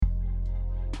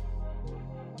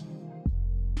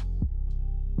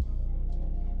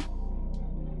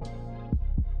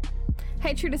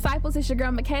Hey, True Disciples, it's your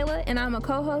girl Michaela, and I'm a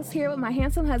co-host here with my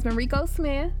handsome husband, Rico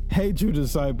Smith. Hey, True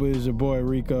Disciples, it's your boy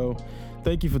Rico.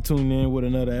 Thank you for tuning in with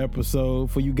another episode.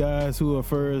 For you guys who are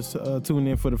first tuning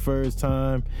in for the first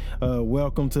time,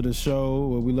 welcome to the show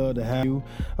where we love to have you.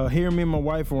 Here, me and my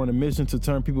wife are on a mission to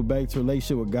turn people back to a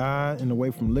relationship with God and away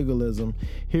from legalism.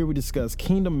 Here we discuss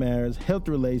kingdom marriage,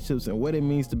 healthy relationships, and what it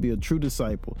means to be a true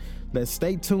disciple. Let's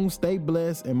stay tuned, stay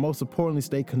blessed, and most importantly,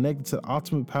 stay connected to the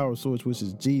ultimate power source, which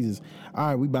is Jesus. All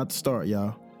right, we about to start,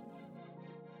 y'all.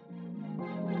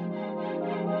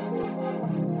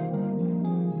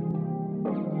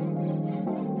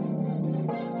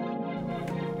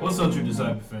 What's up, True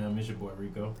Disciple fam? It's your boy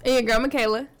Rico. And your girl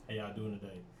Michaela. How y'all doing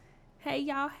today? Hey,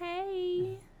 y'all,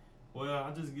 hey. Well,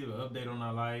 I'll just give an update on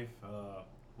our life.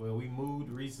 Well, we moved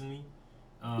recently.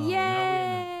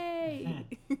 Yay!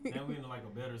 Now we're in like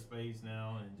a better space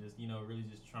now, and just really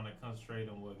just trying to concentrate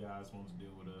on what God wants to do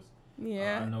with us.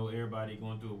 Yeah. I know everybody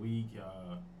going through a week.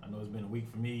 I know it's been a week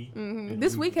for me. Mm-hmm.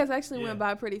 This week has actually went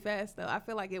by pretty fast, though. I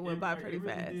feel like it went by pretty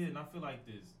really fast. Did, and I feel like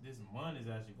this month is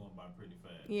actually going by pretty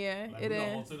fast. Yeah, like it we is.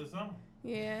 Almost to the summer.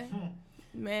 Yeah.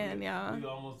 Man, y'all. We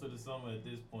almost to the summer at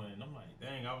this point, and I'm like,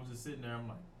 dang. I was just sitting there. I'm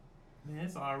like, man,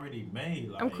 it's already May.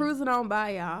 Like, I'm cruising on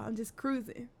by, y'all. I'm just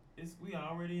cruising. We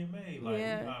already in May. Like,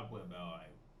 yeah. We got about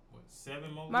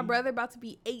 7 more My weeks? brother about to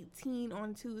be 18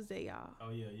 on Tuesday, y'all. Oh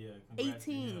yeah. Congrats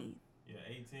 18. Yeah,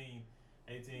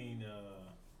 18.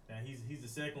 Now he's the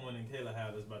second one in Kayla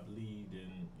house that's about to leave,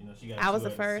 and she got. I was the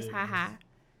first. Haha.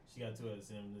 She got 2 other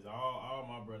siblings. All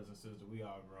my brothers and sisters, we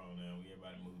all grown now.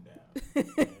 Everybody moved out.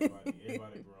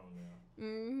 everybody grown now.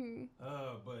 Mm-hmm.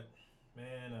 But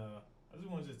man, I just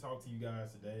want to just talk to you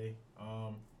guys today.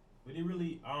 We didn't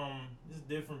really this is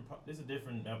a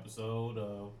different episode.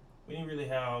 We didn't really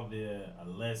have a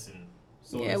lesson.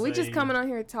 We just coming on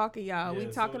here talking, y'all. We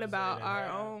talking about our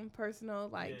that. own personal,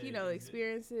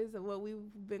 experiences of what we've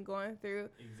been going through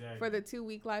for the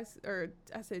 2-week life, or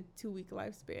I said 2-week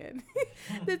lifespan,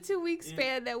 the 2-week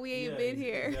span that we ain't been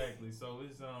here. Exactly. So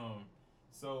it's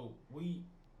so we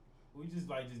just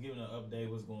giving an update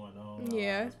what's going on.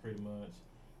 That's pretty much.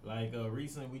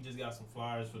 Recently we just got some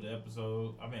flyers for the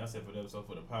episode. I said for the episode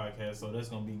for the podcast, so that's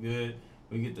gonna be good.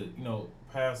 We get to,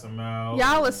 pass them out.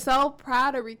 Y'all was so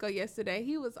proud of Rico yesterday.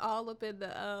 He was all up in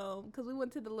the, because we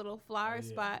went to the little flyer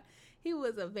spot. He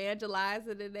was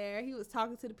evangelizing in there. He was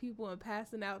talking to the people and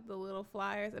passing out the little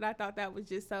flyers. And I thought that was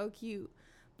just so cute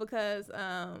because,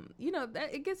 that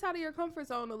it gets out of your comfort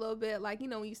zone a little bit. Like,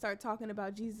 when you start talking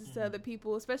about Jesus to other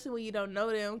people, especially when you don't know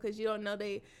them, because you don't know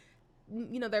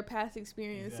their past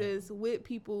experiences with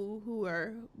people who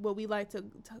are what we like to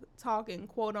talk and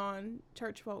quote on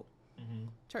church folk. Mm-hmm.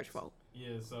 Church folk.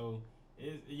 Yeah, so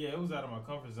it was out of my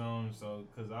comfort zone. So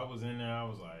because I was in there, I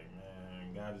was like,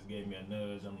 man, God just gave me a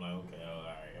nudge. I'm like, okay, all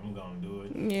right, I'm gonna do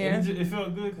it. Yeah, and it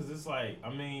felt good because it's like,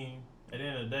 at the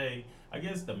end of the day, I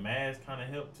guess the mask kind of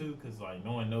helped too because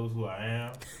no one knows who I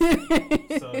am,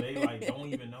 so they don't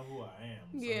even know who I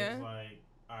am. So it's like,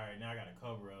 all right, now I got to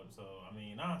cover up. So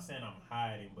not saying I'm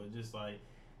hiding, but just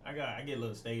I get a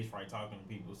little stage fright talking to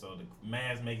people, so the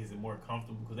mask makes it more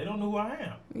comfortable because they don't know who I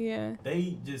am. Yeah.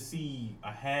 They just see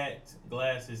a hat,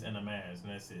 glasses, and a mask,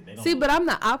 and that's it. They don't but I'm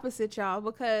the opposite, y'all,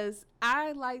 because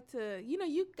I like to,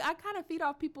 I kind of feed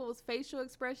off people's facial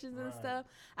expressions and stuff.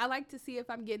 I like to see if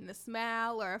I'm getting a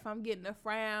smile or if I'm getting a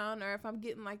frown or if I'm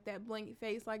getting that blank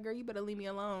face. Like, girl, you better leave me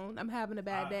alone. I'm having a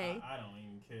bad day. I don't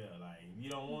even care. If you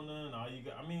don't want none, all you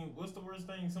got. What's the worst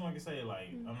thing someone can say?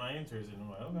 I'm not interested. I'm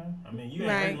like, okay. You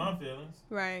ain't hurting my feelings.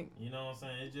 Right. You know what I'm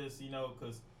saying? It's just,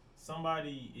 because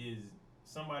somebody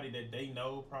that they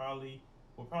know probably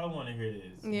will probably want to hear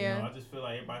this. Yeah. I just feel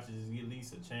like everybody should just get at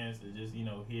least a chance to just,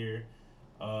 hear,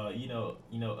 us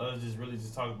just really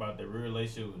just talk about the real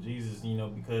relationship with Jesus,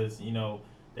 because,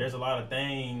 there's a lot of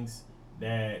things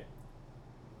that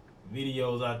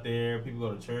videos out there, people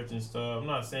go to church and stuff. I'm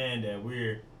not saying that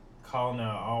we're calling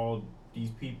out all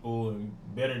these people and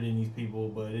better than these people,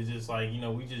 but it's just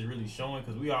we just really showing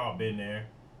because we all been there,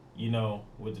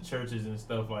 with the churches and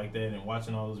stuff like that and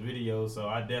watching all those videos. So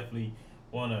I definitely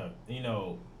want to,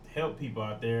 help people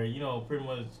out there, pretty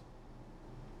much,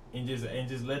 and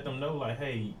just let them know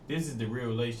hey, this is the real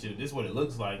relationship. This is what it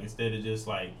looks like instead of just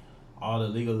all the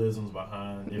legalisms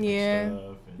behind different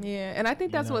stuff. And I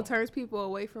think that's what turns people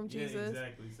away from Jesus. Yeah,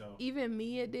 exactly. So even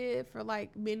me, it did for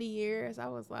many years. I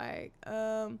was like,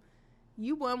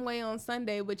 you one way on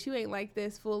Sunday, but you ain't like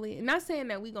this fully. And not saying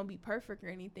that we gonna be perfect or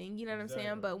anything, you know what I'm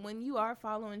saying? But when you are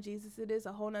following Jesus, it is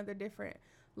a whole nother different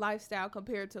lifestyle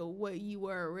compared to what you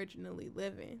were originally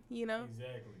living,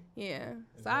 Exactly. Yeah.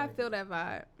 Exactly. So I feel that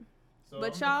vibe. So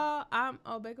but y'all,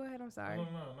 babe, go ahead. I'm sorry. No,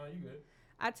 you good.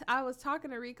 I was talking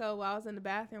to Rico while I was in the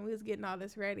bathroom. We was getting all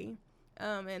this ready.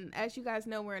 And as you guys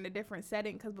know, we're in a different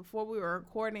setting because before we were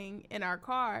recording in our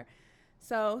car.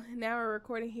 So now we're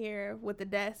recording here with the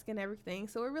desk and everything.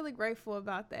 So we're really grateful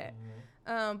about that.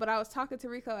 Mm-hmm. But I was talking to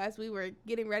Rico as we were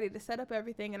getting ready to set up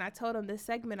everything. And I told him this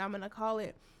segment, I'm going to call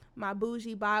it my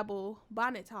Bougie Bible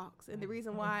Bonnet Talks. And the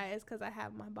reason why is because I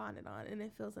have my bonnet on and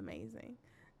it feels amazing.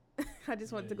 I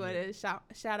just want to go ahead and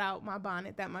shout out my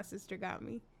bonnet that my sister got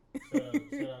me. Shout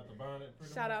out the bonnet.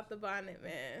 Shout out the bonnet,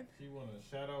 man. She want to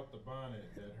shout out the bonnet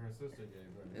that her sister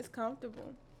gave her. It's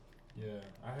comfortable. Yeah,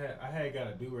 I had got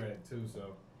a do-rag too,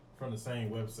 so from the same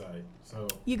website. So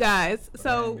you guys, so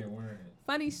I ain't been wearing it.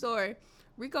 Funny story.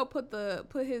 Rico put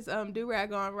his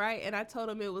do-rag on, right? And I told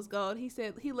him it was gold.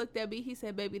 He looked at me. He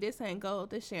said, "Baby, this ain't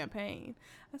gold. This champagne."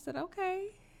 I said,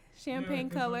 "Okay." Champagne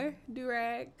color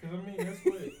do-rag. Cause that's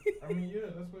what he told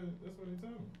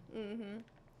me. Mm-hmm.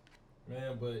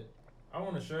 Man, but I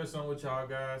want to share something with y'all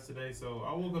guys today. So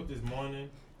I woke up this morning.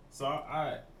 So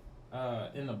I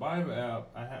in the Bible app,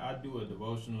 I do a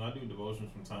devotional. I do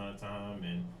devotions from time to time,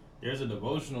 and there's a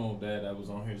devotional that was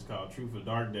on here. It's called Truth for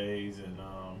Dark Days, and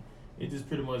it just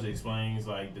pretty much explains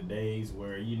like the days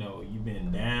where you've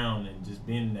been down and just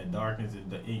been in that darkness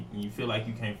and you feel like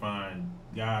you can't find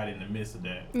God in the midst of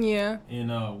that. Yeah. And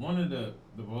one of the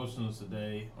devotionals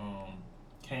today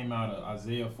came out of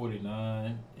Isaiah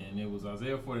 49, and it was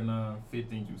Isaiah 49,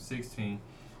 15 through 16,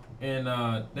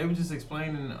 and they were just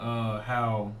explaining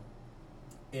how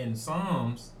in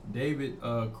Psalms David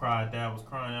was crying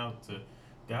out to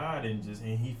God and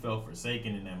he felt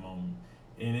forsaken in that moment.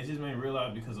 And it just made me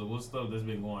realize because of what stuff that's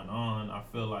been going on, I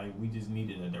feel like we just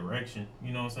needed a direction.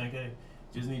 You know what I'm saying, Kay?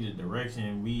 Just needed direction.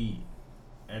 And we,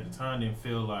 at the time, didn't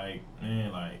feel like,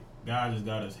 man, like, God just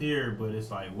got us here, but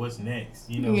it's like, what's next?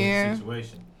 In the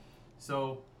situation.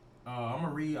 So, I'm going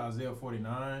to read Isaiah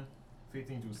 49,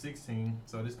 15 through 16.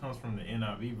 So, this comes from the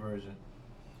NIV version.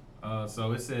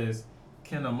 So, it says,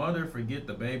 "Can a mother forget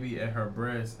the baby at her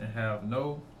breast and have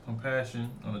no compassion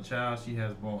on the child she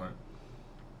has born?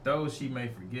 Though she may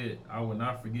forget, I will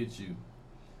not forget you.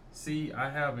 See, I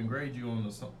have engraved you on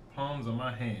the palms of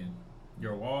my hand.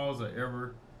 Your walls are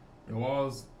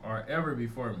ever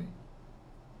before me."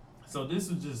 So this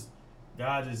is just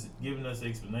God just giving us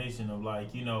explanation of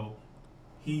like,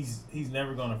 He's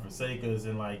never gonna forsake us,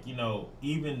 and like,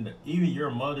 even your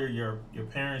mother, your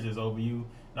parents is over you.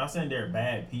 Not saying they're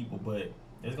bad people, but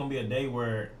there's gonna be a day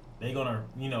where they're gonna,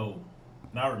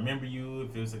 not remember you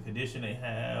if it's a condition they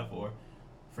have, or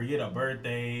forget a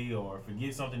birthday, or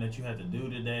forget something that you had to do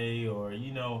today, or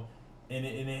and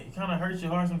it kind of hurts your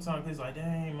heart sometimes. It's like,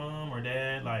 dang, mom or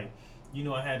dad, like,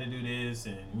 I had to do this,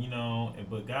 and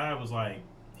but God was like,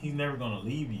 He's never gonna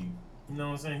leave you. You know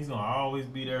what I'm saying? He's gonna always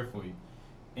be there for you.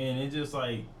 And it's just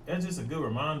like, that's just a good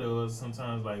reminder of us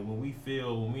sometimes, like when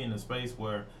we in a space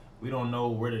where we don't know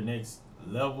where the next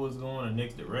level is going, or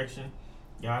next direction,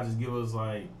 God just give us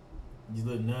like these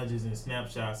little nudges and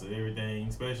snapshots of everything,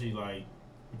 especially like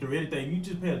through anything. You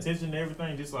just pay attention to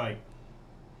everything, just like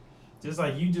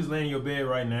you just laying in your bed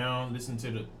right now, listening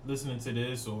to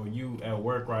this, or you at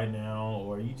work right now,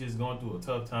 or you just going through a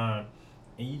tough time,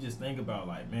 and you just think about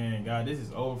like, man, God, this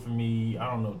is over for me. I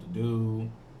don't know what to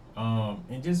do.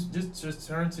 And just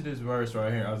turn to this verse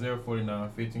right here, Isaiah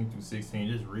 49, 15 through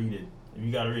 16. Just read it. If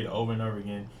you got to read it over and over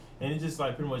again, and it just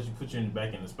like pretty much put you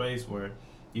back in the space where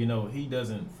He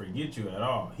doesn't forget you at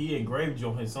all. He engraved you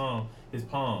on his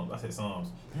palms. I said Psalms.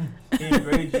 He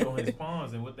engraved you on his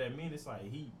palms, and what that means is like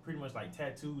He pretty much like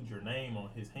tattooed your name on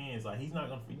His hands. Like you're not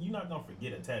gonna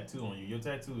forget a tattoo on you. Your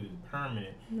tattoo is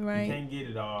permanent. Right. You can't get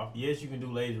it off. Yes, you can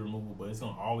do laser removal, but it's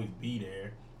gonna always be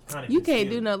there. You can't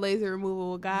do no laser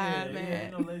removal with God, man. Yeah,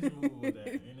 ain't no laser removal with that.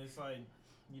 And it's like,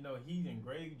 He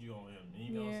engraved you on Him. And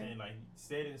you know what I'm saying? Like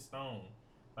set in stone.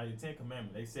 Like the Ten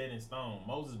Commandments, they set in stone.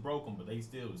 Moses broke them, but they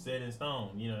still set in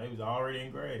stone. They was already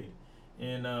engraved.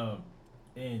 And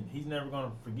He's never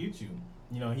gonna forget you.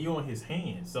 He on His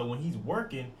hands. So when He's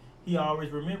working, He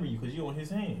always remember you because you on His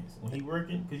hands. When He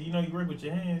working, because you work with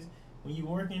your hands. When you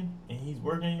working and He's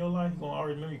working in your life, He's gonna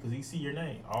always remember you because He see your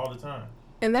name all the time.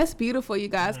 And that's beautiful, you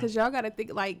guys, because y'all got to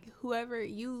think, like, whoever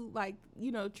you, like,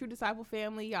 True Disciple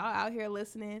family, y'all out here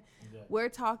listening, we're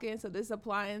talking, so this is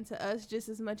applying to us just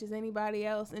as much as anybody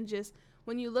else. And just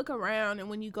when you look around and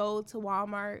when you go to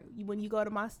Walmart, when you go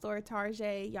to my store,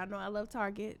 Target, y'all know I love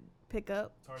Target, pick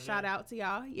up, shout out to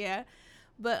y'all, yeah.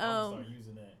 But, I'm gonna start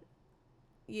using that.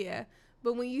 Yeah.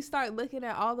 But when you start looking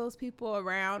at all those people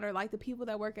around, or like the people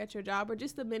that work at your job, or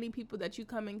just the many people that you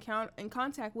come in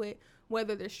contact with,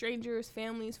 whether they're strangers,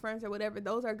 families, friends, or whatever,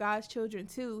 those are God's children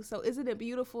too. So isn't it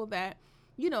beautiful that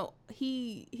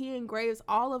he engraves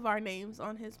all of our names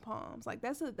on his palms. Like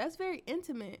that's very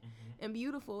intimate and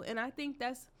beautiful. And I think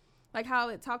that's like how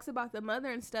it talks about the mother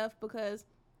and stuff, because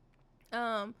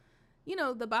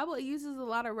the Bible uses a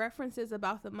lot of references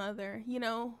about the mother.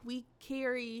 We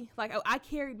carry, like, I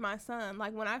carried my son.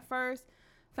 Like, when I first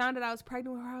found out I was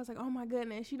pregnant with her, I was like, oh my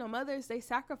goodness, mothers, they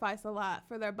sacrifice a lot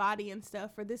for their body and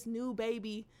stuff, for this new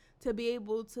baby to be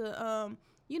able to,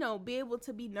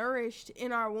 be nourished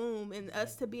in our womb, and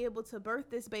us to be able to birth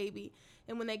this baby.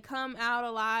 And when they come out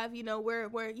alive,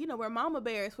 we're mama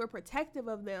bears, we're protective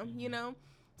of them,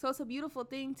 So it's a beautiful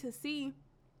thing to see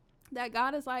that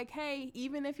God is like, hey,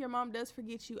 even if your mom does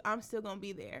forget you, I'm still going to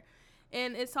be there.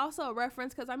 And it's also a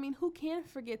reference because, who can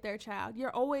forget their child?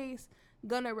 You're always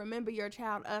going to remember your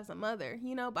child as a mother,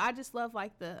 but I just love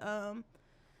like I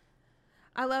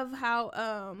love how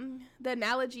the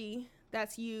analogy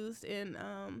that's used in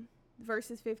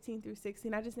verses 15 through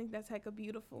 16. I just think that's hecka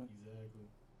beautiful. Exactly.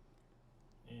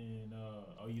 And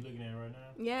are you looking at it right now?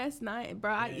 Yeah, it's nice,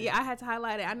 bro. I had to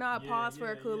highlight it. I know I paused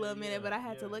for a cool little minute, but I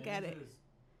had to look at it. Just,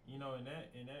 in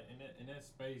that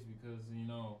space, because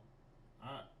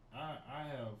I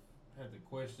have had to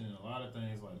question a lot of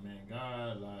things, like, man,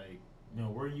 God, like,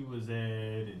 where you was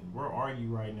at and where are you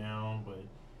right now? But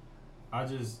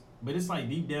it's like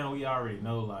deep down we already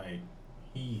know, like,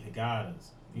 He got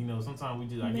us. Sometimes we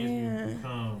just, I guess we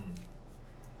become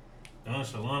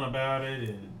nonchalant about it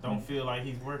and don't feel like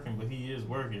He's working, but He is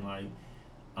working. Like,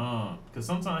 because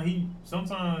sometimes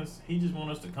he just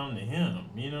want us to come to Him.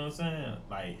 You know what I'm saying?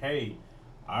 Like, hey,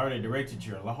 I already directed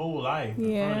your whole life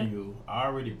in front of you. I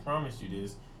already promised you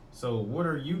this. So what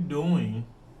are you doing?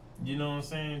 You know what I'm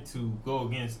saying? To go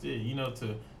against it.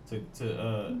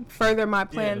 To further my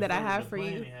plan that I have for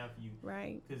you.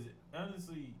 Right. Because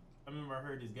honestly, I remember I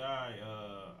heard this guy.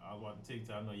 I was watching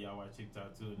TikTok. I know y'all watch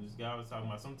TikTok too. And this guy was talking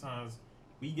about sometimes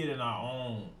we get in our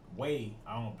own way,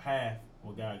 our own path.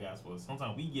 What God got for us.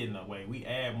 Sometimes we get in the way. We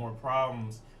add more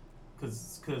problems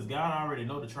because God already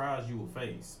know the trials you will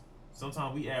face.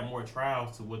 Sometimes we add more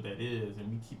trials to what that is,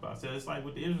 and we keep ourselves. It's like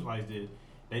what the Israelites did.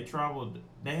 They traveled.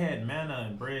 They had manna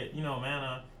and bread.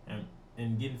 Manna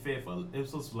and getting fed for. It was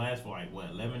supposed to last for like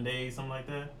 11 days, something like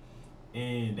that.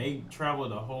 And they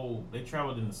traveled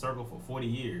in a circle for 40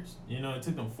 years. It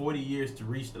took them 40 years to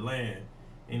reach the land.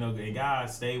 And God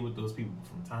stayed with those people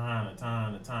from time to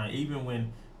time to time, even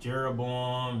when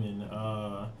Jeroboam and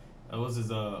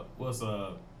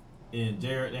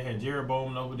they had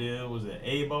Jeroboam over there. Was it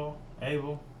Abel?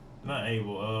 Not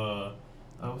Abel.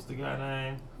 What's the guy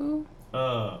name? Who?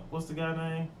 What's the guy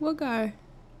name? What guy?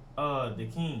 The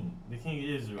king of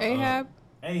Israel. Ahab.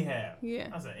 Yeah.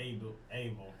 I said Abel.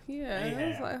 Yeah. Ahab. I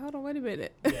was like, hold on, wait a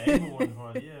minute. Yeah, Abel wasn't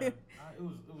part of it. Yeah. It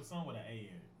was something with an A in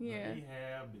it. Yeah.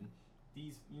 Ahab and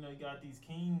these, you got these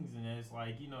kings, and it's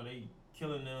like, they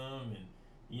killing them and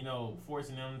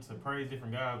forcing them to praise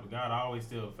different gods, but God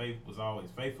was always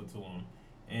faithful to them.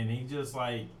 And He just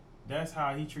like, that's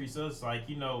how He treats us. Like,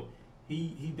 He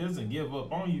doesn't give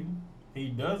up on you. He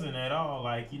doesn't at all.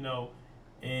 Like,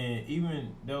 and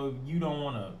even though you don't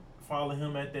want to follow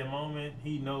Him at that moment,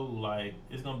 He know, like,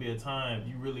 it's going to be a time if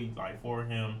you really, like, for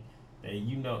Him, that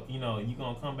you're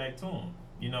going to come back to Him.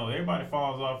 Everybody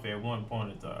falls off at one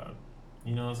point in time.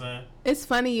 You know what I'm saying? It's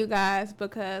funny, you guys,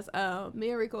 because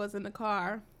me and Rico was in the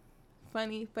car.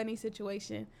 Funny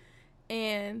situation.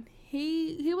 And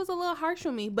he was a little harsh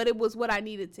on me, but it was what I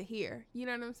needed to hear. You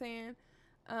know what I'm saying?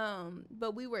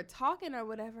 But we were talking or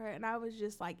whatever, and I was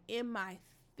just like in my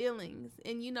feelings.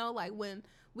 And like when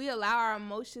we allow our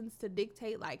emotions to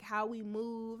dictate like how we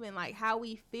move and like how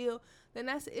we feel, then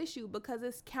that's the issue, because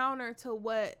it's counter to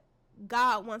what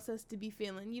God wants us to be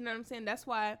feeling. You know what I'm saying? That's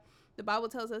why the Bible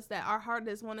tells us that our heart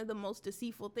is one of the most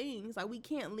deceitful things. Like, we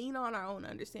can't lean on our own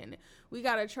understanding. We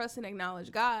got to trust and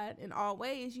acknowledge God in all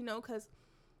ways, because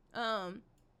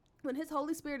when His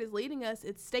Holy Spirit is leading us,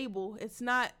 it's stable. It's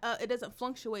not, it doesn't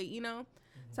fluctuate, Mm-hmm.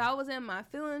 So I was in my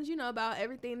feelings, about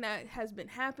everything that has been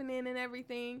happening and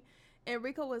everything. And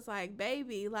Rico was like,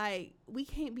 baby, like, we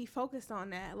can't be focused on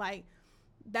that. Like,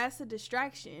 that's a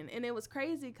distraction. And it was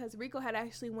crazy because Rico had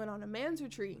actually went on a man's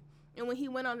retreat. And when he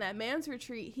went on that man's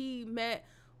retreat, he met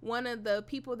one of the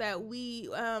people that we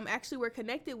actually were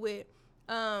connected with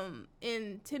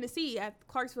in Tennessee at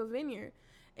Clarksville Vineyard.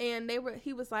 And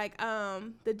he was like,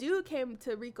 the dude came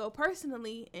to Rico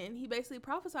personally, and he basically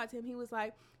prophesied to him. He was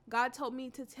like, God told me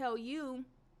to tell you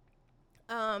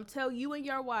and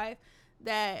your wife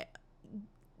that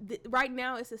right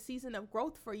now it's a season of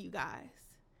growth for you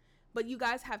guys, but you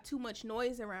guys have too much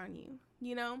noise around you,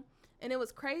 And it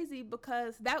was crazy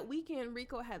because that weekend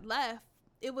Rico had left.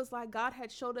 It was like God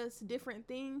had showed us different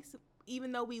things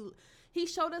even though he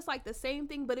showed us like the same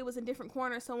thing, but it was in different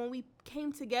corners. So when we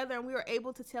came together and we were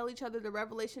able to tell each other the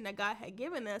revelation that God had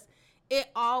given us, it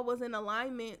all was in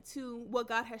alignment to what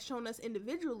God has shown us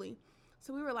individually.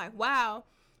 So we were like, wow.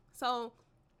 So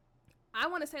I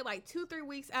want to say like 2-3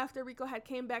 weeks after Rico had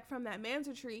came back from that man's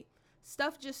retreat,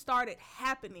 stuff just started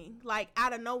happening like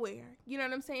out of nowhere. You know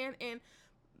what I'm saying? And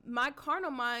my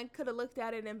carnal mind could have looked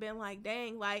at it and been like,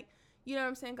 dang, like, you know what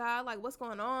I'm saying, God, like, what's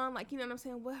going on? Like, you know what I'm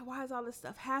saying? Why is all this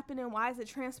stuff happening? Why is it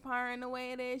transpiring the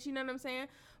way it is? You know what I'm saying?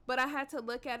 But I had to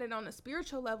look at it on a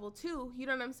spiritual level too. You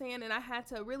know what I'm saying? And I had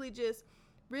to really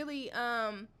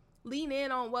lean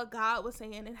in on what God was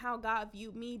saying and how God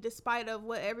viewed me, despite of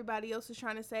what everybody else was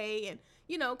trying to say. And,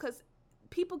 you know, because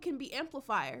people can be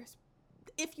amplifiers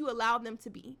if you allow them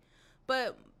to be.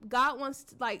 But God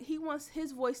wants, he wants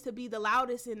his voice to be the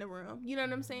loudest in the room. You know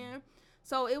what I'm saying?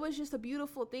 So it was just a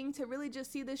beautiful thing to really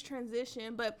just see this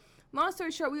transition. But long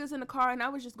story short, we was in the car and I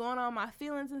was just going on my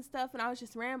feelings and stuff, and I was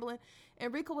just rambling.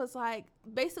 And Rico was like,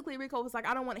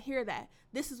 I don't want to hear that.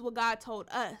 This is what God told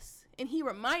us. And he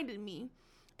reminded me.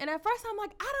 And at first I'm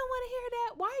like, I don't want to hear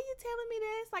that. Why are you telling me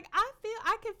this? Like,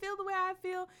 I can feel the way I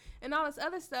feel and all this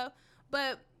other stuff.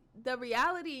 But the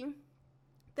reality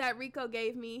that Rico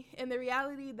gave me and the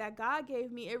reality that God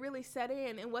gave me, it really set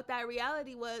in. And what that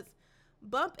reality was,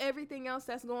 bump everything else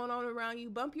that's going on around you,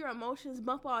 bump your emotions,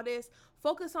 bump all this,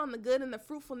 focus on the good and the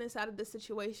fruitfulness out of the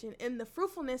situation. And the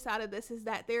fruitfulness out of this is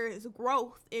that there is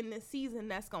growth in this season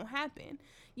that's going to happen,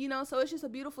 you know? So it's just a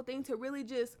beautiful thing to really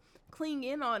just cling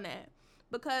in on that.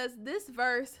 Because this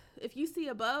verse, if you see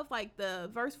above, like the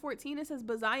verse 14, it says,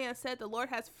 but Zion said, the Lord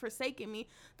has forsaken me,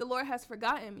 the Lord has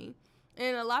forgotten me.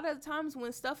 And a lot of the times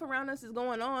when stuff around us is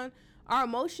going on, our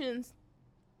emotions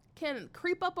can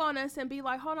creep up on us and be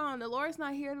like, hold on, the Lord's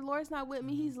not here, the Lord's not with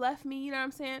me, he's left me, you know what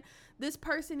I'm saying? This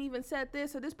person even said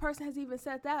this, or this person has even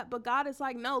said that. But God is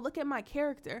like, no, look at my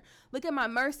character, look at my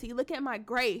mercy, look at my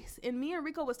grace. And me and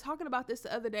Rico was talking about this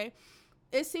the other day.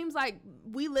 It seems like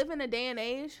we live in a day and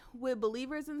age with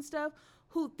believers and stuff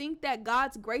who think that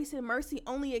God's grace and mercy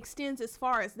only extends as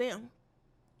far as them.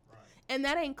 Right. And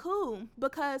that ain't cool,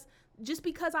 because just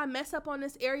because I mess up on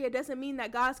this area doesn't mean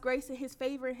that God's grace and his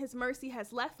favor and his mercy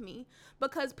has left me.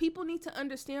 Because people need to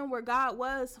understand where God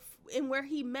was and where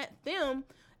he met them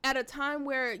at a time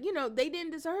where, you know, they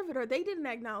didn't deserve it or they didn't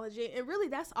acknowledge it. And really,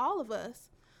 that's all of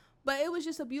us. But it was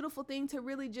just a beautiful thing to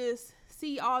really just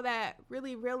see all that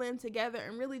really reel in together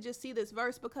and really just see this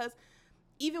verse. Because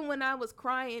even when I was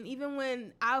crying, even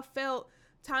when I felt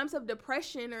times of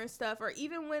depression or stuff, or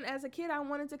even when as a kid I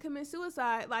wanted to commit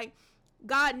suicide, like,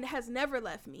 God has never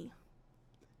left me.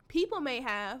 People may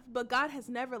have, but God has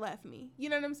never left me. You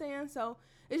know what I'm saying? So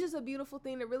it's just a beautiful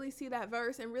thing to really see that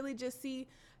verse and really just see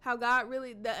how God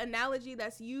really, the analogy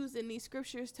that's used in these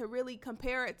scriptures to really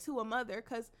compare it to a mother.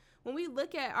 Because when we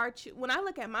look at when I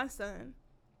look at my son,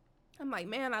 I'm like,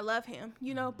 man, I love him,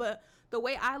 you know, but the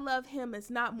way I love him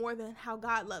is not more than how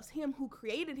God loves him, who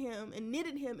created him and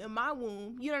knitted him in my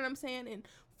womb. You know what I'm saying? And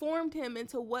formed him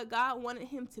into what God wanted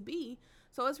him to be.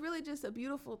 So it's really just a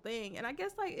beautiful thing. And I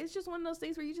guess, like, it's just one of those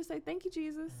things where you just say, thank you,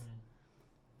 Jesus.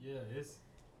 Yeah, it's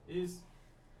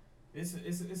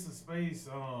a space,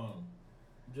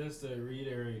 just to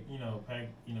reiterate,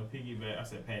 piggyback, I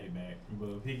said patty back,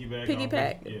 but piggyback.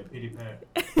 Piggyback. Piggyback,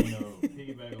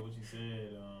 piggyback on what you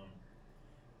said,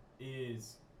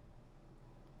 is,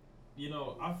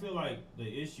 I feel like the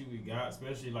issue we got,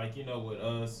 especially, like, with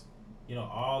us,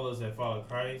 all us that follow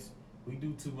Christ, we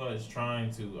do too much trying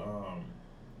to,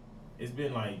 this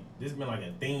been like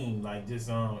a theme, like just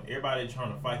everybody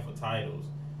trying to fight for titles.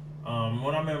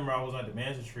 When I remember I was at the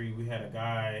man's retreat, we had a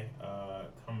guy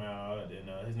come out, and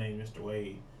his name is Mr.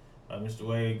 Wade. Mr.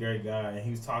 Wade, great guy, and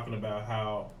he was talking about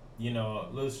how,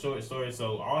 little short story.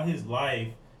 So all his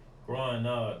life growing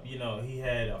up, he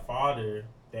had a father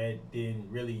that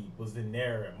wasn't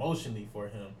there emotionally for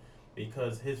him,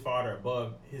 because his father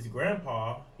above his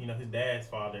grandpa, his dad's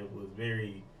father, was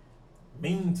very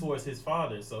mean towards his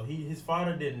father. So his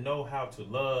father didn't know how to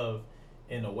love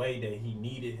in a way that he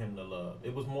needed him to love.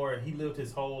 It was more, he lived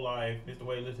his whole life, Mr.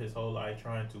 Wade lived his whole life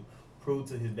trying to prove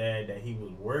to his dad that he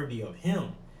was worthy of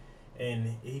him.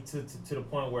 And he took to the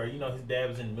point where, his dad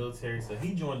was in the military, so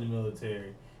he joined the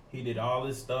military. He did all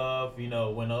this stuff,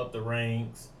 went up the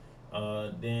ranks. He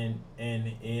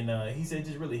said it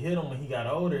just really hit him when he got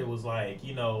older. It was like,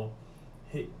 hit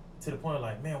to the point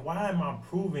like, man, why am I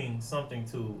proving something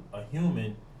to a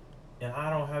human and I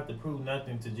don't have to prove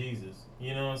nothing to Jesus?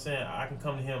 You know what I'm saying? I can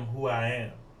come to him who I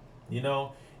am,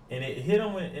 and it hit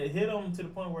him to the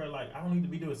point where, like, I don't need to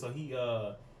be doing it. So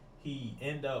he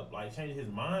ended up, like, changing his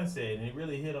mindset, and it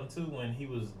really hit him too when he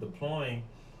was deploying.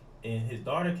 and his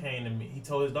daughter came to me. He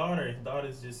told his daughter, and his daughter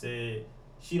just said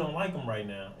she don't like him right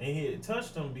now, and he had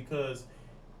touched him because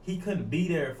he couldn't be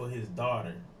there for his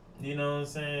daughter. You know what I'm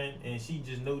saying? And she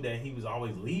just knew that he was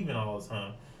always leaving all the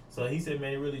time. So he said,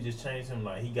 man, it really just changed him.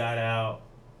 Like he got out,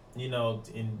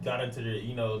 and got into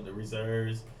the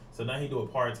reserves. So now he do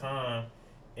it part time,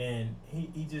 and he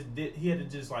had to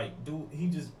just like do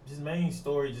his main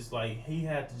story, just like he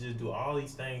had to just do all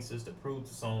these things just to prove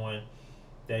to someone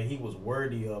that he was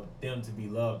worthy of them to be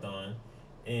loved on,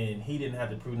 and he didn't have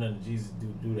to prove nothing to Jesus to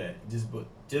do that,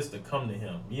 just to come to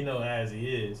him, as he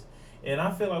is. And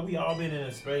I feel like we all been in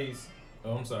a space.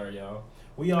 Oh, I'm sorry, y'all.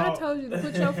 I told you to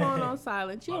put your phone on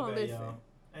silent. You don't listen. Y'all.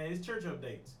 Hey, it's church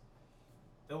updates.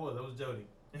 That was Jody.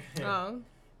 Oh.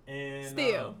 And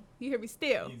still, you hear me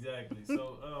still. Exactly.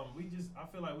 So I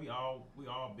feel like we all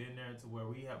been there to where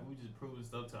we just proving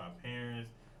stuff to our parents,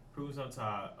 proving stuff to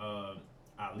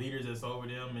our leaders that's over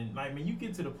them, and like when you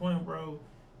get to the point, bro,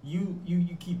 you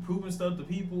keep proving stuff to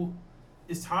people.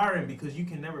 It's tiring because you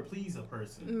can never please a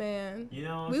person. Man, you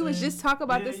know what we was just talking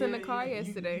about this in the car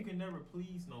yesterday. You can never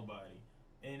please nobody,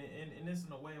 and it's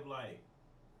in a way of like,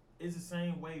 it's the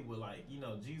same way with like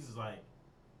Jesus like,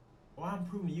 well, I'm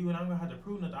proving to you, and I'm gonna have to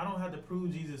prove nothing. I don't have to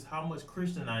prove Jesus how much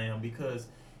Christian I am, because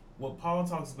what Paul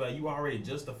talks about, you already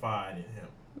justified in Him.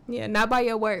 Yeah, not by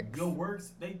your works. Your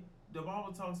works, the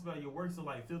Bible talks about your works are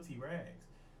like filthy rags.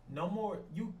 No more.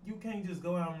 You can't just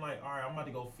go out and like, all right, I'm about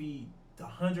to go feed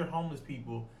 100 homeless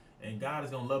people, and God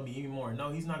is gonna love me any more.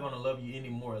 No, He's not gonna love you any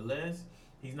more or less.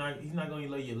 He's not gonna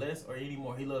love you less or any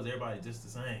more. He loves everybody just the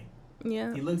same.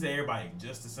 Yeah. He looks at everybody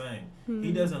just the same. Mm-hmm.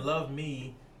 He doesn't love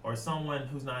me or someone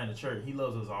who's not in the church. He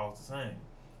loves us all the same.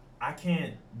 I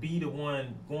can't be the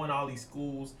one going to all these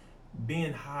schools,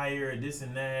 being higher, this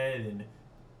and that, and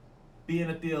being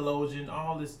a theologian,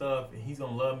 all this stuff, and He's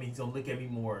gonna love me. He's gonna look at me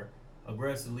more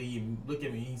aggressively and look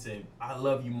at me and He said, I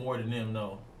love you more than them.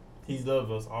 No. He loves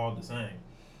us all the same.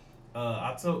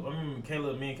 I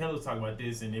remember me and Caleb was talking about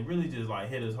this, and it really just like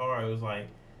hit us hard. It was like,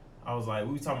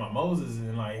 we were talking about Moses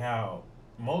and like how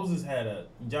Moses had a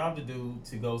job to do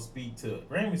to go speak to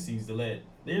Ramesses to let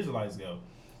the Israelites go.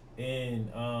 And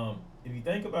if you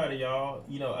think about it, y'all,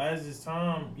 as this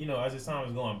time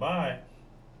was going by,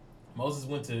 Moses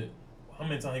went to, how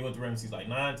many times he went to Ramesses? Like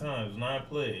 9 times, 9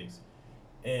 plagues.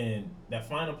 And that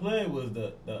final plague was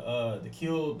to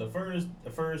kill the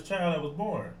first child that was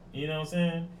born. You know what I'm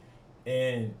saying?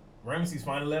 And Ramesses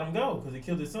finally let him go because he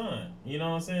killed his son. You know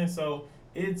what I'm saying? So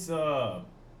it's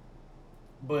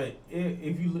but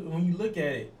when you look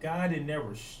at it, God didn't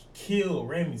never kill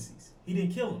Ramesses. He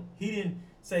didn't kill him. He didn't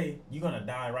say you're gonna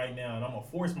die right now and I'm gonna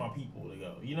force my people to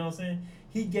go. You know what I'm saying?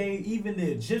 He gave even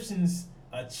the Egyptians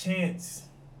a chance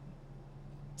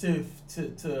to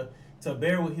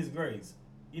bear with His grace.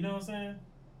 You know what I'm saying?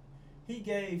 He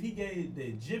gave the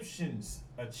Egyptians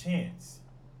a chance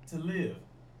to live.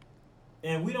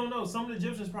 And we don't know. Some of the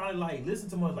Egyptians probably like listen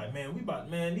to us like, man,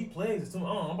 these plagues is too much.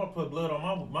 I'm about to put blood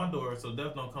on my door so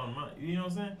death don't come to mine. You know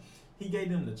what I'm saying? He gave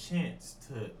them the chance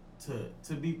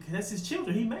to be, that's His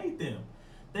children. He made them.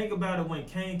 Think about it, when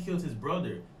Cain killed his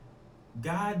brother,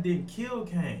 God didn't kill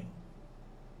Cain.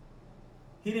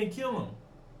 He didn't kill him.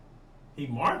 He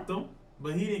marked him,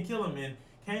 but He didn't kill him. And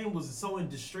Cain was so in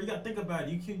distress. You gotta think about it.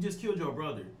 You just killed your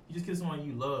brother. You just killed someone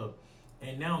you love.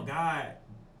 And now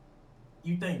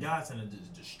you think God's gonna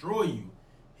just destroy you.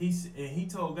 He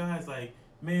told guys like,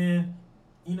 man,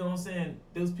 you know what I'm saying?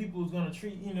 Those people was gonna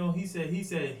treat, he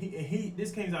said,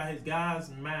 this came out his God's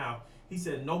mouth. He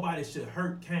said nobody should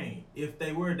hurt Cain. If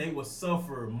they were, they would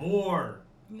suffer more.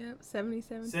 Yep,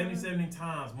 77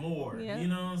 times more. Yep. You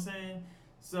know what I'm saying?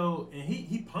 So, and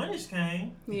he punished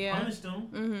Cain. He punished him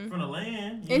from the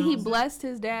land. And he blessed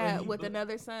his dad with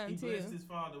another son, too. He blessed his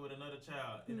father with another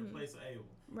child in the place of Abel.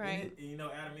 Right. And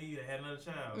Adam and Eve had another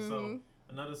child. So,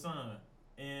 another son.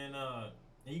 And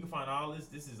you can find all this.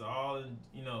 This is all in,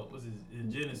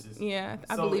 in Genesis. Yeah,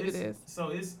 I believe it is. So,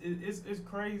 it's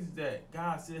crazy that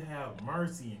God still have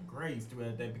mercy and grace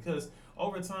throughout that, because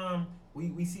over time,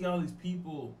 we see all these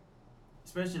people,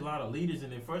 especially a lot of leaders,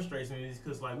 and it frustrates me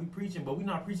because like we preaching, but we're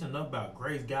not preaching enough about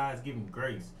grace. God's giving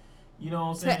grace. You know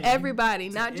what I'm saying? To everybody,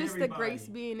 not just the grace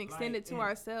being extended to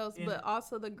ourselves, but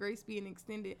also the grace being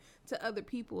extended to other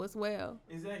people as well.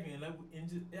 Exactly, and I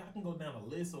can go down a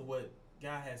list of what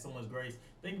God had so much grace.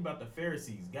 Think about the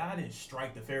Pharisees. God didn't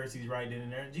strike the Pharisees right then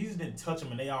and there. Jesus didn't touch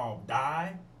them and they all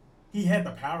died. He had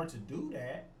the power to do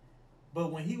that,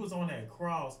 but when He was on that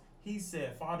cross, He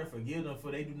said, "Father, forgive them,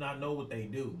 for they do not know what they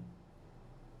do."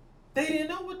 They didn't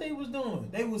know what they was doing.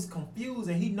 They was confused,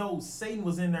 and He knows Satan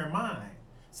was in their mind.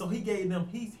 So He gave them,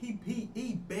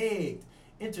 he begged,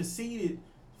 interceded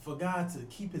for God to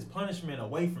keep his punishment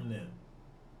away from them.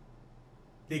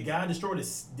 Did God destroy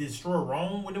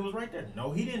Rome when it was right there?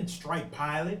 No, he didn't strike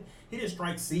Pilate. He didn't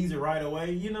strike Caesar right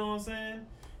away. You know what I'm saying?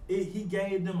 He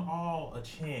gave them all a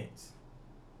chance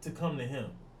to come to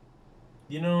him.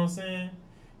 You know what I'm saying?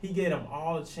 He gave them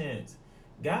all a chance.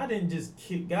 God didn't just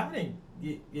kill. God didn't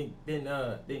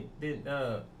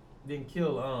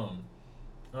kill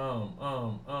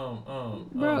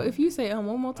Bro, if you say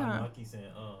one more time. I keep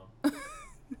saying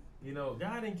You know,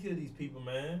 God didn't kill these people,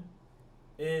 man.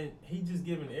 And he just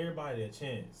giving everybody a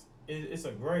chance. It's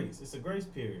a grace. It's a grace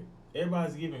period.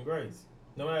 Everybody's given grace.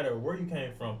 No matter where you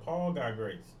came from, Paul got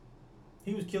grace.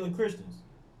 He was killing Christians.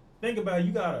 Think about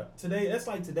it. That's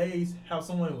like today's how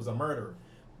someone was a murderer.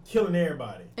 Killing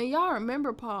everybody. And y'all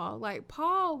remember Paul. Like,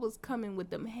 Paul was coming with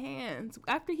them hands.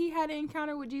 After he had an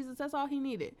encounter with Jesus, that's all he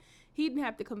needed. He didn't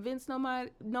have to convince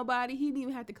nobody. He didn't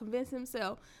even have to convince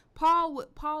himself. Paul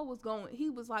was going. He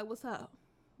was like, what's up?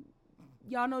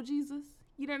 Y'all know Jesus?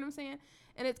 You know what I'm saying?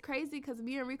 And it's crazy because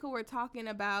me and Rico were talking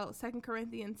about 2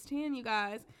 Corinthians 10, you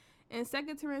guys. In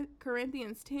 2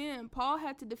 Corinthians 10, Paul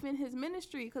had to defend his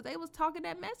ministry because they was talking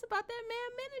that mess about that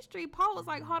man ministry. Paul was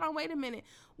like, hold on, wait a minute.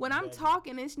 When I'm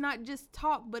talking, it's not just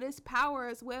talk, but it's power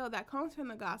as well that comes from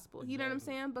the gospel. You know what I'm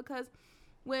saying? Because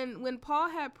when Paul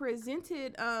had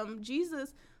presented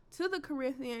Jesus to the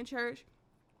Corinthian church,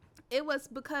 it was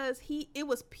because it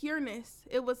was pureness.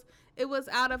 It was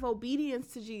out of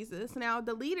obedience to Jesus. Now,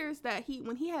 the leaders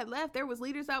when he had left, there was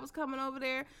leaders that was coming over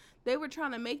there. They were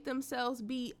trying to make themselves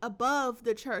be above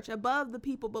the church, above the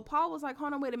people. But Paul was like,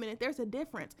 hold on, wait a minute. There's a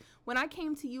difference. When I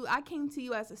came to you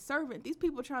as a servant. These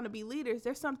people are trying to be leaders.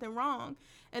 There's something wrong.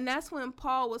 And that's when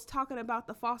Paul was talking about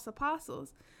the false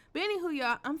apostles. But anywho,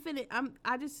 y'all,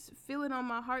 I just feel it on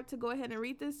my heart to go ahead and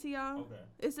read this to y'all. Okay.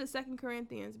 It's in 2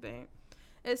 Corinthians, babe.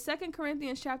 It's 2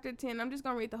 Corinthians chapter 10. I'm just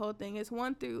going to read the whole thing. It's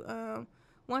 1 through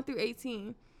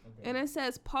 18. Okay. And it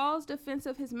says, Paul's defense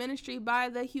of his ministry: by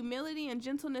the humility and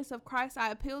gentleness of Christ,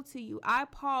 I appeal to you. I,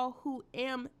 Paul, who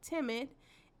am timid,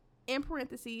 in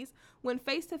parentheses, when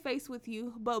face to face with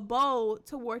you, but bold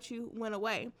toward you when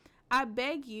away. I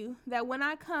beg you that when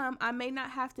I come, I may not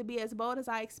have to be as bold as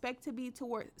I expect to be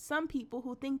toward some people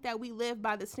who think that we live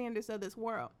by the standards of this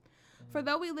world. For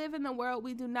though we live in the world,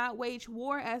 we do not wage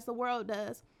war as the world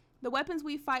does. The weapons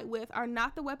we fight with are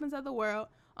not the weapons of the world.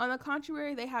 On the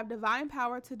contrary, they have divine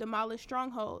power to demolish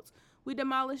strongholds. We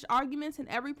demolish arguments and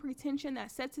every pretension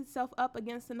that sets itself up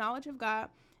against the knowledge of God,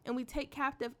 and we take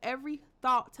captive every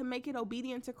thought to make it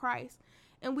obedient to Christ.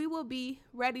 And we will be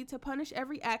ready to punish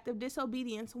every act of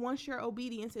disobedience once your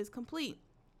obedience is complete.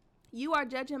 You are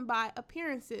judging by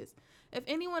appearances. If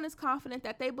anyone is confident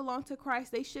that they belong to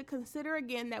Christ, they should consider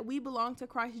again that we belong to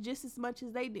Christ just as much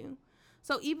as they do.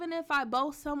 So even if I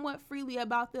boast somewhat freely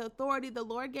about the authority the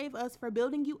Lord gave us for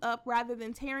building you up rather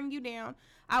than tearing you down,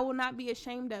 I will not be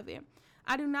ashamed of it.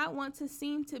 I do not want to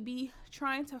seem to be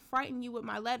trying to frighten you with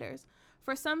my letters.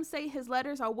 For some say his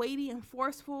letters are weighty and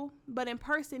forceful, but in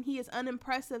person he is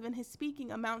unimpressive and his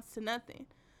speaking amounts to nothing.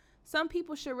 Some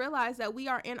people should realize that we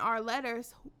are in our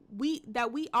letters when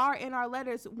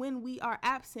we are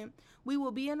absent. We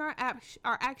will be in our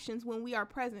actions when we are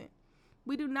present.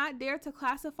 We do not dare to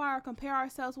classify or compare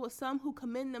ourselves with some who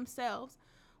commend themselves.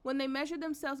 When they measure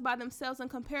themselves by themselves and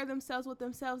compare themselves with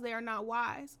themselves, they are not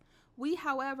wise. We,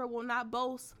 however, will not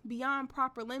boast beyond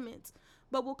proper limits,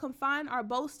 but will confine our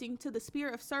boasting to the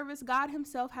spirit of service God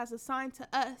himself has assigned to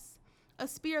us, a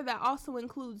spirit that also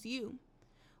includes you.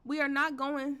 We are not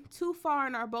going too far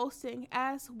in our boasting,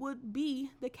 as would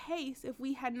be the case if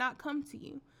we had not come to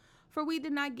you. For we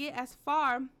did not get as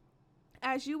far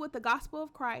as you with the gospel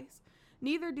of Christ.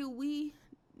 Neither do we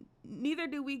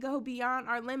go beyond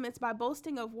our limits by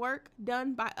boasting of work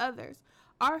done by others.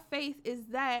 Our faith is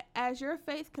that as your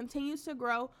faith continues to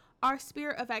grow, our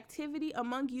spirit of activity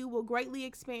among you will greatly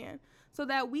expand, so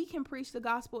that we can preach the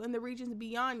gospel in the regions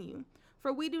beyond you.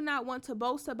 For we do not want to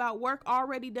boast about work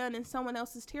already done in someone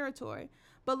else's territory,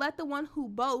 but let the one who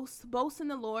boasts boast in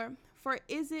the Lord. For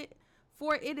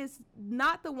it is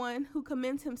not the one who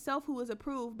commends himself who is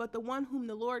approved, but the one whom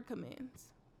the Lord commends.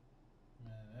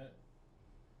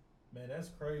 Man, that's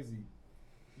crazy.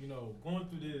 You know, going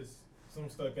through this, something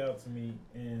stuck out to me,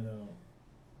 and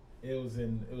it was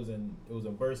in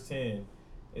verse 10.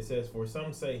 It says, "For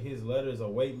some say his letters are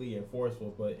weighty and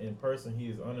forceful, but in person he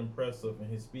is unimpressive, and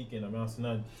his speaking amounts to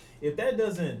nothing." If that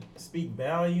doesn't speak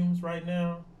volumes right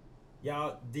now,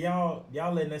 y'all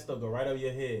letting that stuff go right over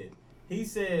your head. It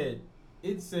says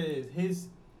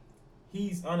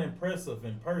he's unimpressive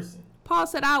in person. Paul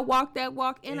said, "I walk that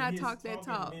walk and I talk that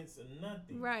talk."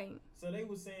 Nothing. Right. So they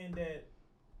were saying that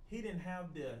he didn't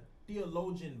have the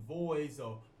theologian voice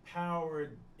or power.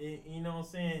 You know what I'm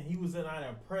saying? He was not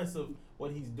impressive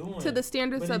what he's doing to the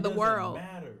standards of the world.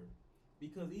 Matter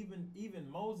because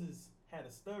even Moses had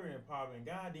a stuttering problem, and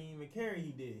God didn't even care.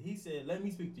 He did. He said, "Let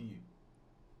me speak to you."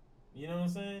 You know what I'm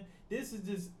saying? This is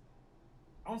just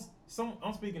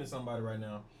I'm speaking to somebody right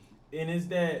now, and it's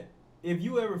that if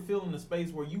you ever feel in a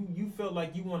space where you felt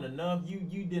like you weren't enough,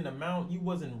 you didn't amount, you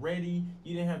wasn't ready,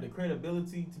 you didn't have the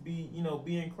credibility to be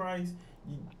in Christ,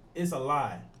 it's a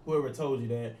lie. Whoever told you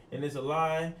that, and it's a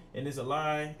lie, and it's a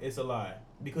lie, it's a lie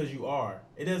because you are.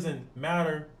 It doesn't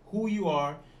matter who you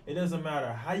are. It doesn't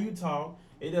matter how you talk.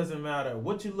 It doesn't matter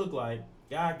what you look like.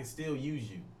 God can still use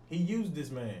you. He used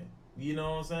this man. You know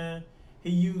what I'm saying?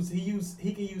 He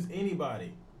can use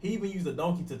anybody. He even used a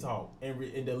donkey to talk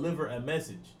and deliver a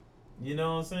message. You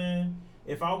know what I'm saying?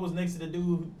 If I was next to the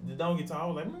donkey talk, I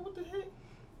was like, man, what the heck?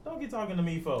 Donkey talking to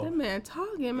me for? That man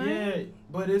talking, man. Yeah,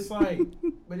 but it's like,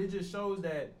 but it just shows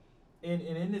that,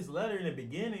 in this letter in the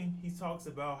beginning, he talks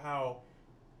about how,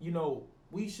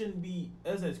 we shouldn't be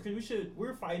as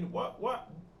we're fighting.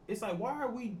 What? It's like, why are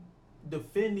we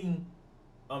defending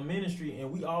a ministry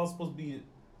and we all supposed to be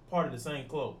part of the same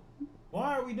club?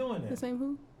 Why are we doing that? The same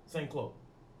who? Same club.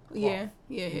 Yeah.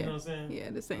 You know what I'm saying? Yeah,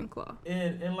 the same cloth.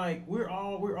 And like we're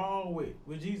all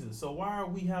with Jesus. So why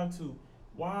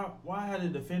had to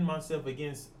defend myself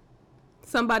against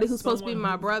somebody who's supposed to be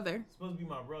my brother? Supposed to be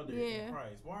my brother in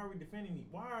Christ. Why are we defending me?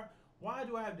 Why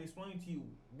do I have to explain to you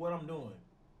what I'm doing?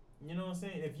 You know what I'm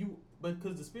saying?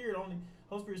 Because the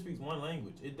Holy Spirit speaks one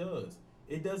language. It does.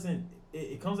 It doesn't.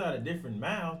 It comes out of different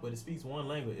mouths, but it speaks one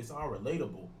language. It's all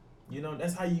relatable.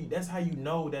 That's how you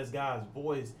know that's God's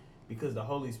voice, because the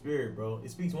Holy Spirit, bro,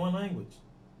 it speaks one language.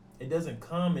 It doesn't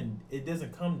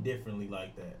come differently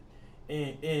like that.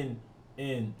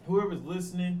 And whoever's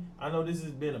listening, I know this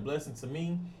has been a blessing to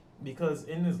me, because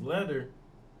in this letter,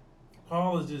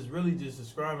 Paul is just really just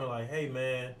describing like, hey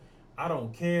man, I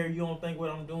don't care. You don't think what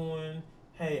I'm doing.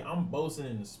 Hey, I'm boasting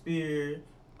in the Spirit.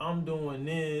 I'm doing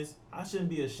this. I shouldn't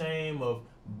be ashamed of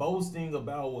boasting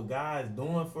about what God's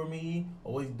doing for me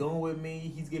or what he's doing with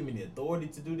me. He's giving me the authority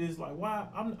to do this. Like, why?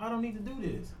 I don't need to do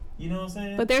this. You know what I'm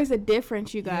saying? But there's a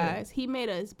difference, you guys. Yeah. He made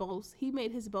his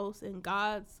boast in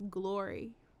God's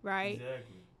glory, right?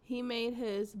 Exactly. He made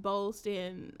his boast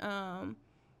in,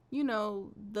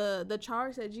 the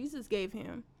charge that Jesus gave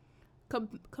him.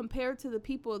 Compared to the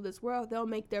people of this world, they'll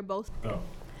make their boast. Oh.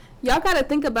 Y'all got to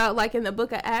think about, like, in the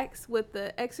book of Acts with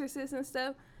the exorcists and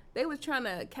stuff, they was trying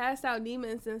to cast out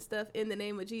demons and stuff in the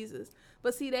name of Jesus.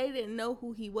 But see, they didn't know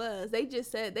who he was. They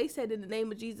said in the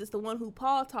name of Jesus, the one who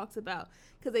Paul talks about,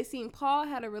 because they seen Paul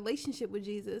had a relationship with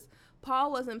Jesus.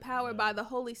 Paul was empowered by the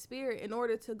Holy Spirit in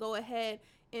order to go ahead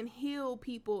and heal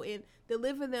people and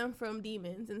deliver them from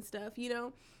demons and stuff,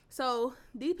 So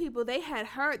these people, they had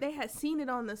seen it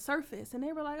on the surface, and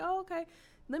they were like, oh, okay,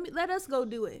 let us go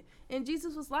do it. And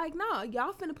Jesus was like, no,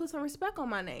 y'all finna put some respect on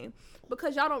my name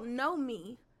because y'all don't know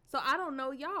me. So I don't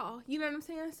know y'all. You know what I'm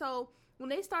saying? So when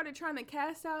they started trying to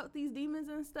cast out these demons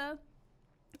and stuff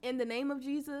in the name of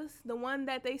Jesus, the one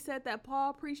that they said that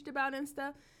Paul preached about and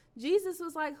stuff, Jesus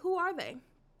was like, who are they?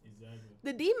 Exactly.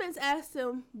 The demons asked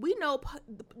him,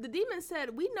 the demons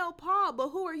said, we know Paul, but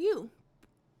who are you?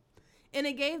 And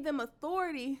it gave them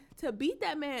authority to beat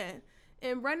that man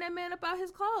and run that man up out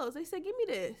his clothes. They said, give me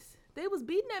this. They was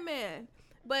beating that man.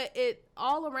 But it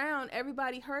all around,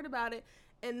 everybody heard about it.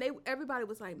 And everybody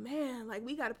was like, man, like,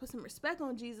 we got to put some respect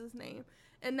on Jesus' name.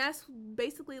 And that's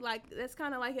basically that's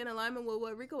kind of like in alignment with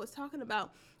what Rico was talking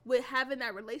about with having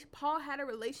that relation. Paul had a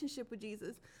relationship with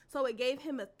Jesus. So it gave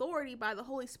him authority by the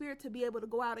Holy Spirit to be able to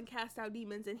go out and cast out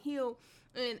demons and heal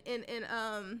and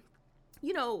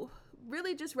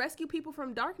really just rescue people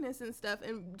from darkness and stuff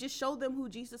and just show them who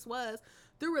Jesus was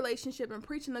through relationship and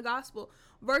preaching the gospel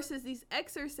versus these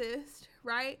exorcists,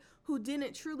 right, who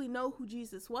didn't truly know who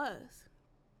Jesus was.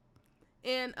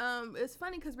 And it's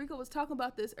funny because Rico was talking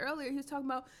about this earlier. He was talking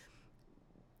about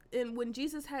and when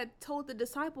Jesus had told the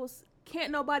disciples,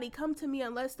 can't nobody come to me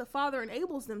unless the Father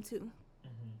enables them to.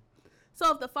 Mm-hmm.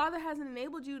 So if the Father hasn't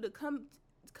enabled you to come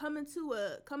into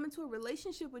a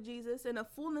relationship with Jesus and a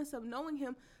fullness of knowing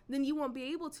him, then you won't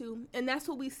be able to. And that's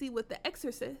what we see with the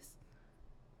exorcist.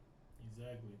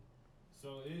 Exactly.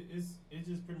 So it's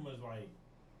just pretty much like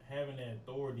having that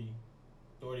authority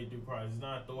through Christ. It's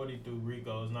not authority through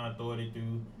Rico. It's not authority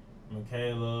through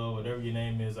Michaela, whatever your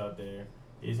name is out there.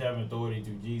 It's having authority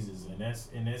through Jesus, and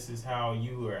this is how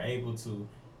you are able to,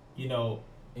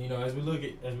 as we look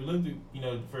through,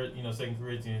 for 2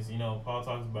 Corinthians, Paul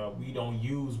talks about we don't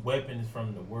use weapons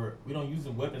from the world. We don't use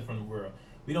the weapons from the world.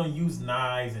 We don't use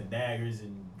knives and daggers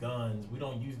and guns. We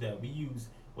don't use that. We use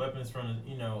weapons from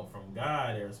from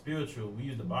God that are spiritual. We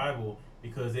use the Bible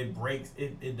because it breaks,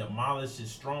 it demolishes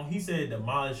strong. He said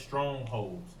demolish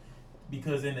strongholds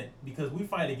because we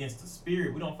fight against the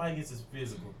spirit. We don't fight against the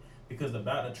physical because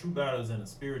the true battle is in the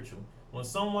spiritual. When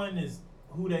someone is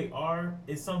who they are,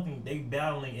 it's something they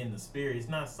battling in the spirit. It's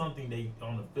not something they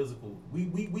on the physical.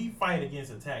 We fight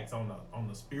against attacks on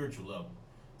the spiritual level,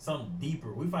 something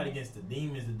deeper. We fight against the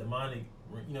demons, the demonic,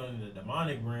 in the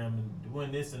demonic realm, and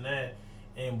doing this and that.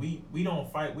 And we don't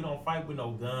fight. We don't fight with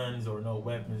no guns or no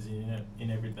weapons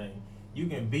and everything. You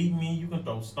can beat me. You can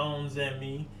throw stones at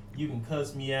me. You can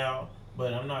cuss me out.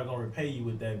 But I'm not gonna repay you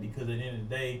with that because at the end of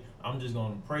the day, I'm just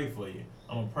gonna pray for you.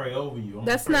 I'm gonna pray over you.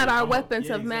 That's not our weapons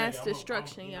of mass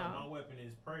destruction, y'all. My weapon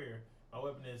is prayer. My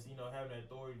weapon is having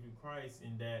authority through Christ,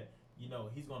 and that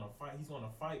He's gonna fight. He's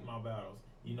gonna fight my battles.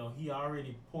 He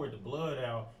already poured the blood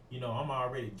out. I'm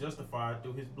already justified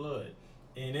through His blood,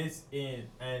 and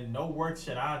and no work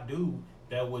should I do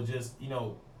that would just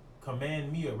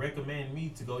command me or recommend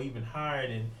me to go even higher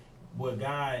than what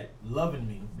God loving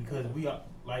me, because we are,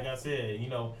 like I said,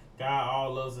 God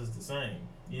all loves us the same.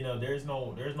 There's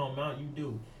no amount you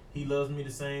do. He loves me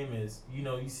the same as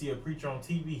you see a preacher on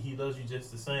TV. He loves you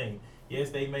just the same. Yes,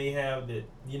 they may have the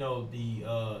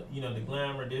the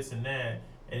glamour, this and that,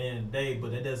 at the end of the day,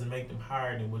 but that doesn't make them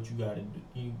higher than what you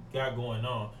got going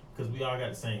on, because we all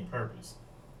got the same purpose.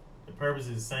 The purpose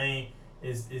is the same.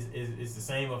 Is the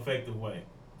same effective way.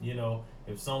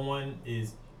 If someone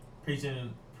is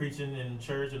preaching in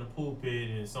church in the pulpit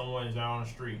and someone is out on the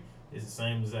street, it's the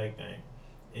same exact thing.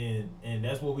 And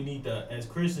that's what we need to, as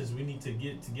Christians, we need to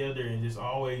get together and just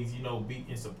always be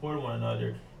in support of one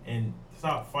another and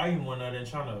stop fighting one another and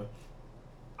trying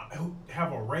to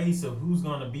have a race of who's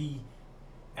going to be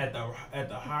at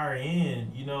the higher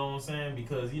end. You know what I'm saying?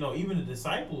 Because even the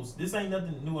disciples, this ain't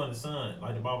nothing new under the sun.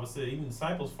 Like the Bible said, even the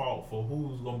disciples fought for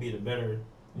who's going to be the better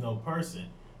person.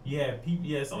 You had people.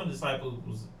 Yeah, some of the disciples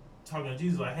was talking to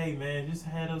Jesus like, hey man, just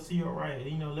have us see your right,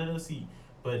 let us see.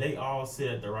 But they all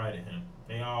sit at the right of Him.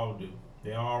 They all do.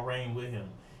 They all reign with Him.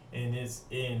 And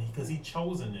because He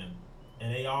chosen them.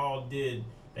 And they all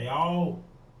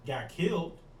got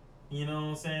killed, you know what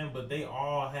I'm saying? But they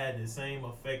all had the same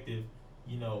effective,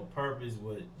 purpose,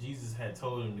 what Jesus had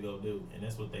told them to go do. And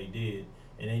that's what they did.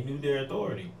 And they knew their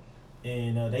authority.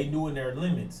 And they knew in their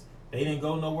limits. They didn't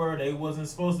go nowhere they wasn't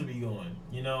supposed to be going,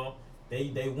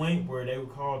 They went where they were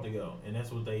called to go, and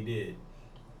that's what they did.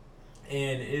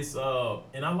 And it's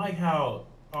and I like how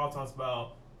Paul talks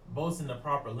about boasting the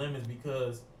proper limits,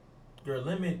 because your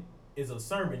limit is a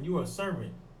servant. You are a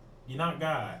servant. You're not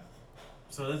God.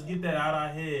 So let's get that out of our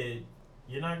head.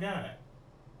 You're not God.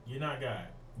 You're not God.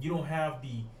 You don't have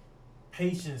the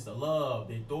patience, the love,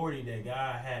 the authority that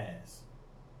God has.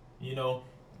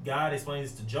 God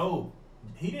explains to Job.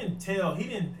 He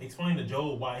didn't explain to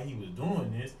Job why he was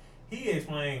doing this. He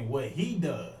explained what he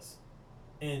does.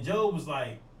 And Job was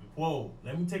like, whoa,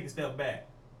 let me take a step back.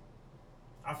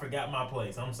 I forgot my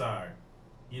place. I'm sorry.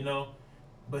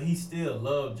 But he still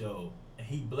loved Job. And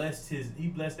he blessed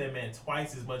that man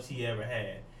twice as much he ever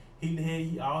had. He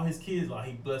had all his kids, like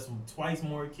he blessed him twice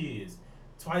more kids,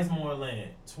 twice more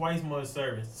land, twice more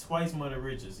servants, twice more the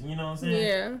riches. You know what I'm saying?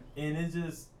 Yeah. And it's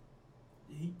just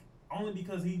only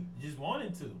because he just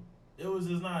wanted to. It was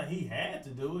just not he had to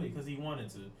do it because he wanted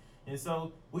to. And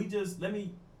so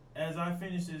as I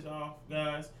finish this off,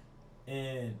 guys,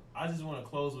 and I just want to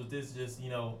close with this, just,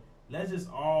 let's just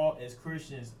all as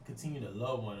Christians continue to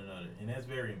love one another. And that's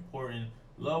very important.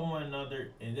 Love one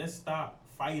another and let's stop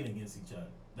fighting against each other.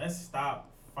 Let's stop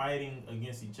fighting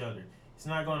against each other. It's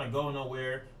not going to go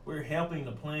nowhere. We're helping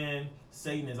the plan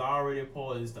Satan is already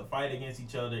poised to fight against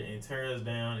each other and tear us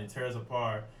down and tear us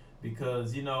apart,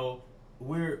 because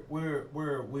we're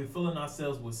filling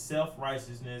ourselves with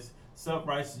self-righteousness,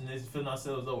 filling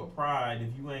ourselves up with pride.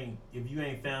 If you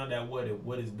ain't found out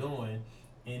what it's doing,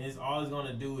 and it's all it's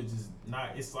gonna do is just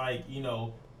not. It's like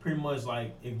pretty much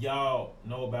like if y'all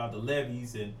know about the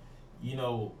levees and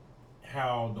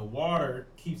how the water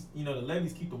keeps the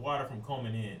levees keep the water from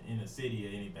coming in the city or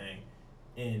anything,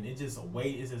 and it's just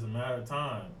a matter of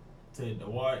time to the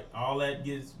water, all that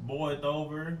gets boiled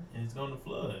over and it's gonna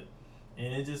flood.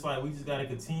 And it's just like we just gotta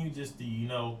continue just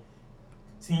to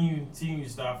continue to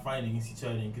stop fighting against each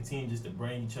other and continue just to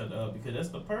bring each other up, because that's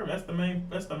the purpose.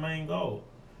 That's the main goal.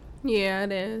 Yeah,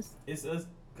 it is. It's us,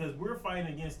 because we're fighting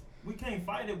against. We can't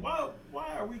fight it. Why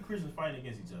are we Christians fighting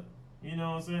against each other? You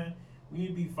know what I'm saying? We need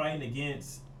to be fighting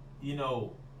against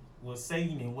what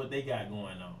Satan and what they got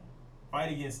going on.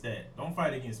 Fight against that. Don't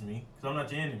fight against me, because I'm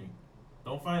not your enemy.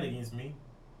 Don't fight against me.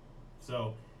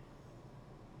 So,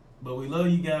 but we love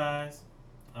you guys.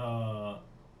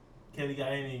 Kelly,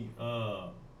 got any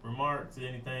remarks or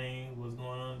anything? What's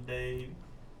going on today?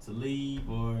 To leave,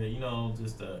 or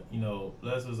just to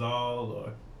bless us all,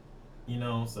 or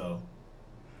so.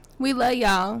 We love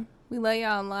y'all. We love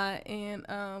y'all a lot,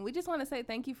 and we just want to say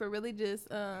thank you for really just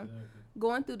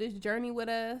going through this journey with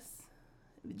us.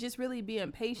 Just really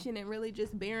being patient and really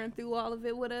just bearing through all of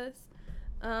it with us.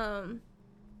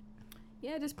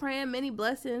 Yeah, just praying many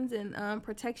blessings and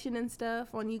protection and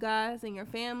stuff on you guys and your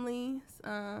families.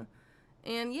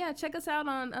 And yeah, check us out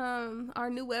on our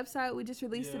new website. We just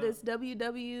released it. It's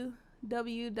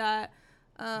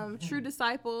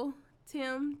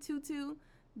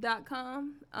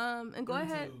www.truediscipletim22.com. And go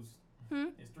ahead.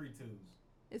 It's 3 twos.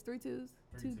 It's 3 twos?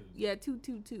 3 twos. Yeah,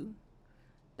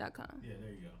 222.com. Yeah,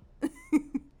 there you go.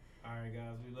 All right,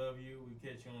 guys, we love you. We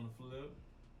catch you on the flip.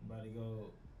 About to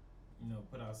go,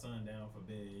 put our son down for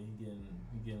bed. He getting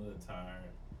a little tired.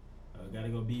 Gotta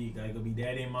go be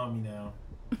daddy and mommy now.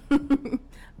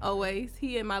 Always.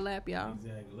 He in my lap, y'all.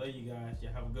 Exactly. Love you guys.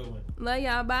 Y'all have a good one. Love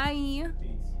y'all. Bye.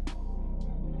 Peace.